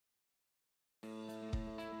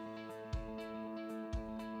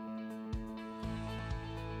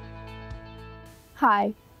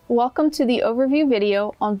Hi, welcome to the overview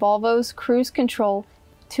video on Volvo's cruise control.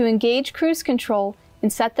 To engage cruise control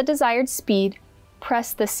and set the desired speed,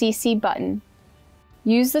 press the CC button.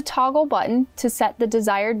 Use the toggle button to set the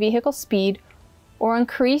desired vehicle speed or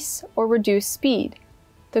increase or reduce speed.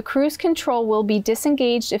 The cruise control will be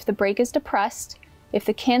disengaged if the brake is depressed, if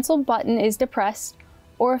the cancel button is depressed,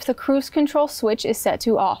 or if the cruise control switch is set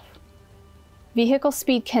to off. Vehicle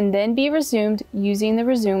speed can then be resumed using the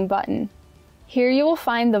resume button. Here you will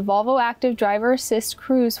find the Volvo Active Driver Assist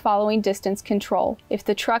Cruise Following Distance control, if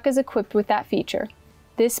the truck is equipped with that feature.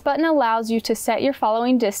 This button allows you to set your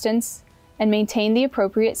following distance and maintain the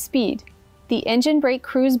appropriate speed. The engine brake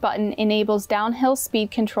cruise button enables downhill speed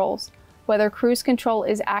controls, whether cruise control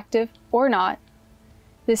is active or not.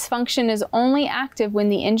 This function is only active when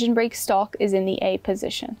the engine brake stalk is in the A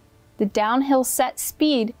position. The downhill set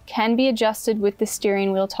speed can be adjusted with the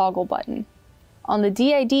steering wheel toggle button. On the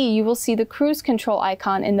DID, you will see the cruise control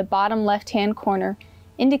icon in the bottom left-hand corner,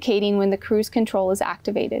 indicating when the cruise control is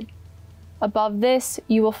activated. Above this,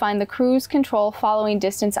 you will find the cruise control following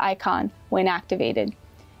distance icon when activated,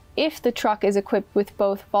 if the truck is equipped with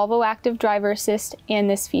both Volvo Active Driver Assist and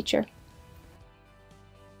this feature.